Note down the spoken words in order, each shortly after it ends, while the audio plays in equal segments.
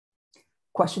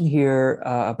question here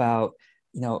about,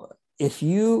 if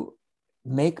you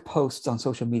make posts on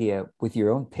social media with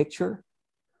your own picture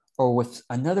or with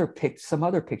some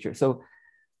other picture. So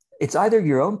it's either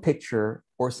your own picture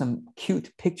or some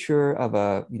cute picture of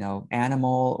a,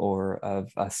 animal or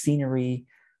of a scenery.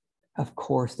 Of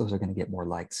course, those are going to get more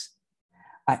likes.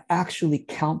 I actually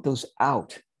count those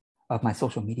out of my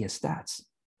social media stats.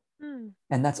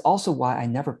 And that's also why I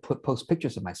never post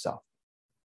pictures of myself,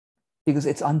 because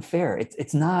it's unfair.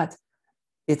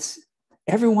 It's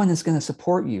everyone is going to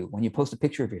support you when you post a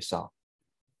picture of yourself.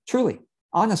 Truly,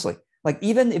 honestly, like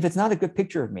even if it's not a good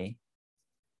picture of me,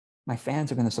 my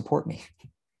fans are going to support me.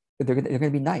 They're going to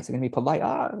be nice. They're going to be polite.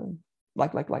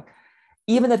 Like.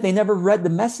 Even if they never read the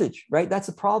message, right? That's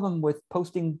a problem with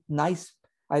posting nice,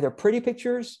 either pretty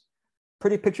pictures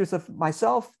of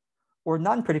myself, or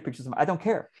non-pretty pictures of I don't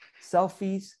care.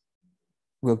 Selfies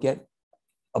will get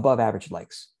above average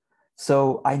likes.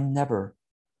 So I never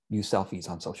use selfies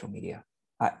on social media.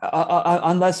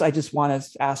 Unless I just want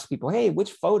to ask people, hey,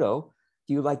 which photo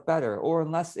do you like better? Or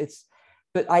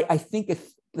but I think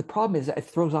if the problem is that it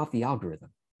throws off the algorithm.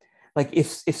 Like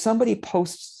if somebody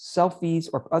posts selfies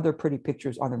or other pretty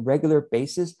pictures on a regular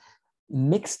basis,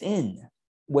 mixed in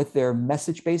with their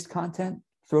message-based content,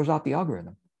 throws off the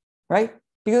algorithm, right?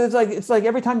 Because it's like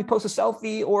every time you post a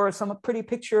selfie or some pretty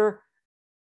picture,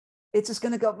 it's just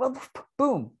going to go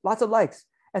boom, lots of likes.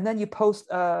 And then you post,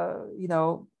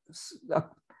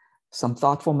 some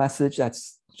thoughtful message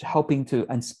that's helping to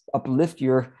uplift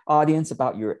your audience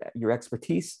about your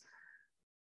expertise,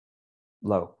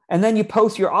 low. And then you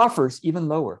post your offers, even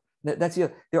lower.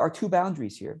 There are two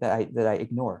boundaries here that I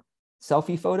ignore: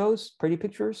 selfie photos, pretty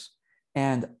pictures,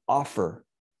 and offer.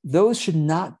 Those should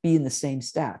not be in the same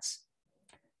stats.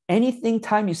 Anything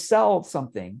time you sell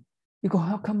something, you go,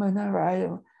 how come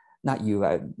not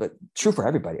you, but true for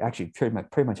everybody, actually, pretty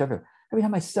much everyone. Every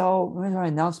time I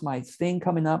announce my thing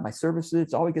coming up, my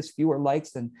services, it always gets fewer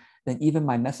likes than even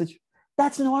my message.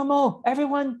 That's normal.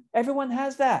 Everyone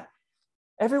has that.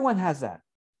 Everyone has that.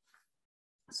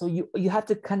 So you have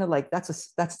to kind of like, that's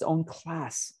its own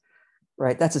class,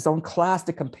 right? That's its own class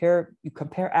to compare. You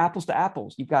compare apples to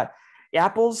apples. You've got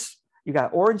apples, you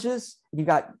got oranges, you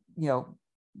got,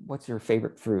 what's your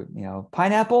favorite fruit?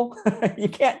 Pineapple.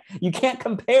 you can't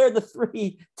compare the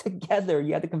three together.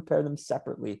 You have to compare them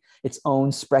separately. Its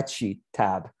own spreadsheet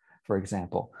tab, for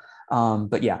example.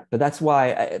 But that's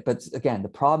why. But again, the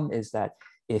problem is that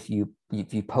if you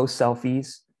post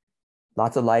selfies,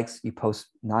 lots of likes. You post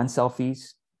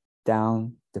non-selfies,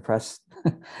 down, depressed.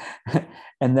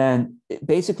 And then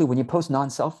basically when you post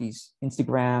non-selfies,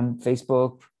 Instagram,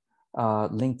 Facebook,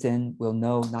 LinkedIn will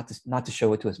know not to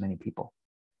show it to as many people,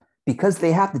 because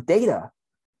they have the data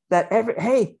that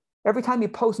every time you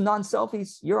post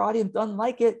non-selfies, your audience doesn't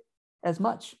like it as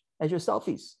much as your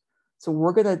selfies. So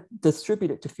we're going to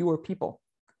distribute it to fewer people.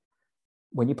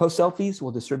 When you post selfies,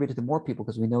 we'll distribute it to more people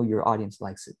because we know your audience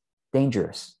likes it.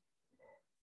 Dangerous.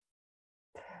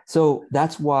 So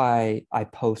that's why I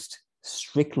post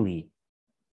strictly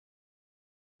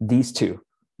these two.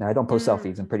 Now, I don't post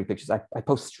selfies and pretty pictures. I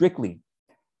post strictly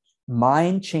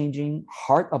mind-changing,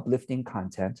 heart-uplifting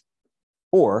content,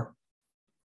 or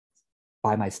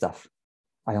buy my stuff.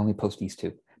 I only post these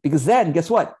two. Because then, guess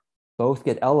what? Both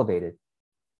get elevated,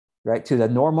 right, to the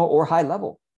normal or high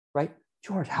level, right?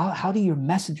 George, how do your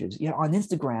messages, on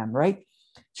Instagram, right?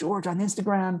 George, on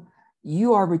Instagram,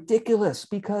 you are ridiculous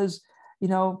because,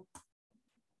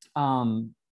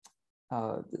 hopefully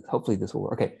this will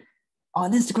work. Okay.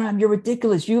 On Instagram, you're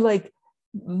ridiculous. You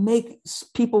make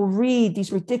people read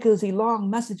these ridiculously long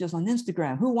messages on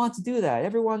Instagram. Who wants to do that?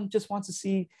 Everyone just wants to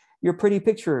see your pretty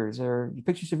pictures or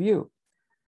pictures of you.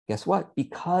 Guess what?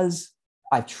 Because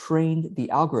I've trained the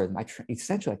algorithm,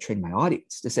 essentially I trained my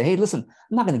audience to say, hey, listen,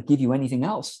 I'm not going to give you anything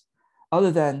else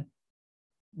other than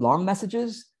long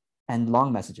messages and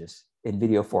long messages in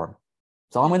video form.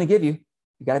 That's all I'm going to give you.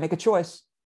 You got to make a choice.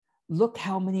 Look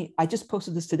how many, I just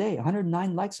posted this today,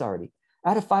 109 likes already.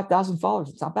 Out of 5,000 followers,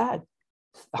 it's not bad.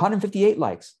 158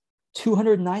 likes,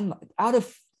 209 out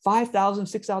of 5,000,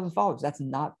 6,000 followers.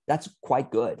 That's quite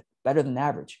good, better than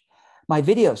average. My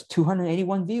videos,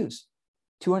 281 views,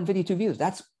 252 views.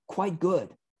 That's quite good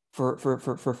for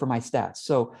my stats.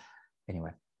 So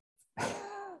anyway,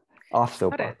 off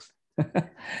soapbox.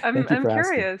 I'm Thank you for asking.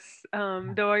 curious.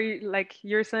 Though, are you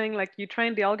you're saying you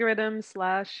train the algorithm /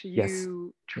 Yes. you Yes.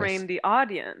 train the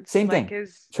audience? Same thing.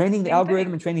 Is Training the same algorithm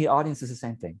thing? and training the audience is the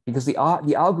same thing, because the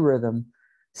algorithm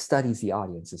studies the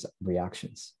audience's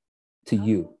reactions to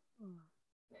you.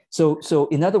 So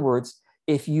in other words,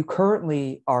 if you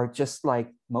currently are just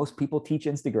like most people teach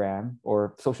Instagram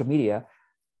or social media,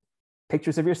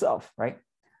 pictures of yourself, right?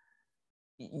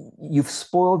 You've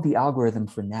spoiled the algorithm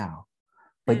for now,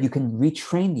 but you can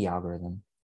retrain the algorithm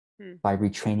by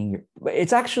retraining your,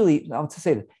 it's actually, I want to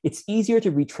say that it's easier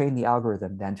to retrain the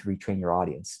algorithm than to retrain your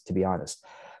audience, to be honest.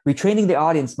 Retraining the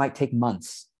audience might take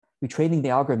months. Retraining the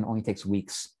algorithm only takes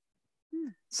weeks.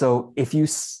 So if you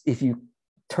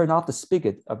turn off the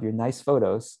spigot of your nice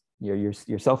photos, your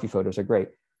selfie photos are great.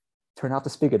 Turn off the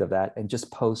spigot of that and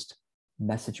just post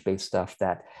message-based stuff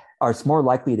that it's more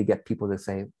likely to get people to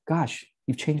say, gosh,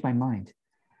 you've changed my mind.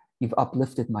 You've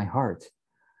uplifted my heart.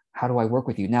 How do I work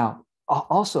with you? Now,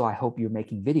 also, I hope you're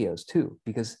making videos too,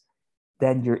 because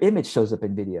then your image shows up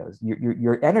in videos,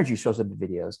 your energy shows up in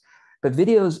videos. But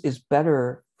videos is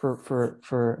better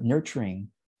for nurturing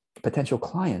potential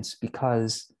clients,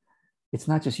 because it's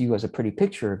not just you as a pretty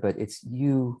picture, but it's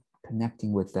you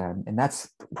connecting with them. And that's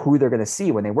who they're going to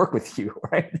see when they work with you,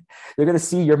 right? They're going to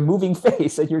see your moving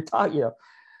face and your talk,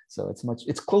 So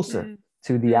it's closer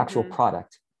to the actual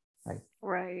product, right?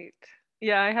 Right.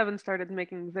 Yeah, I haven't started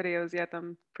making videos yet.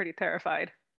 I'm pretty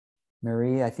terrified.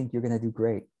 Marie, I think you're going to do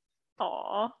great.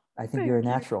 Aw, I think you're a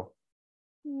natural.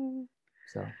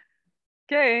 So.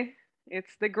 Okay,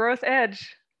 it's the growth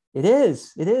edge. It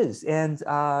is. And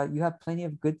you have plenty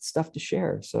of good stuff to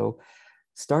share. So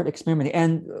start experimenting.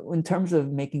 And in terms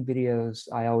of making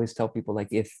videos, I always tell people, like,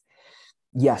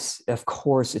 yes, of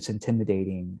course, it's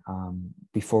intimidating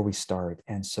before we start.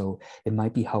 And so it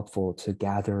might be helpful to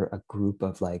gather a group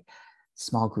of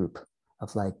small group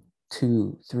of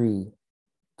 2, 3,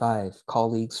 5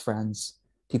 colleagues, friends,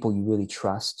 people you really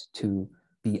trust to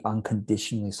be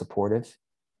unconditionally supportive.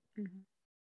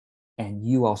 And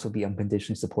you also be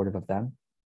unconditionally supportive of them.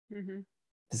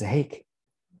 To say, hey,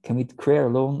 can we create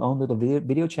our own little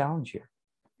video challenge here?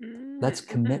 Let's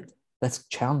commit. Let's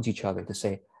challenge each other to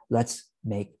say, let's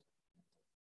make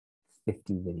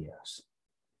 50 videos.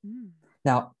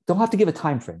 Now, don't have to give a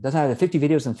time frame. Doesn't have 50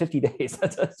 videos in 50 days.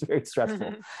 That's very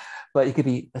stressful. But it could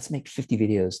be, let's make 50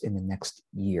 videos in the next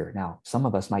year. Now, some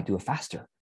of us might do it faster.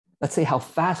 Let's say how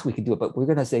fast we can do it, but we're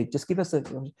going to say, just give us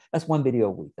that's 1 video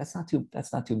a week. That's not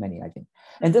too many, I think.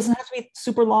 And it doesn't have to be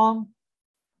super long.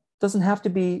 Doesn't have to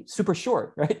be super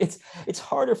short, right? It's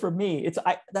harder for me.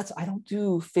 I don't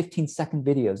do 15-second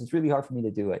videos. It's really hard for me to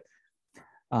do it.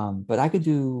 But I could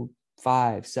do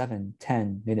 5, 7,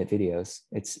 10-minute videos.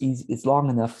 It's easy. It's long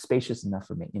enough, spacious enough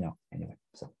for me, anyway.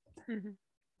 So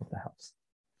hope that helps.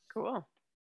 Cool.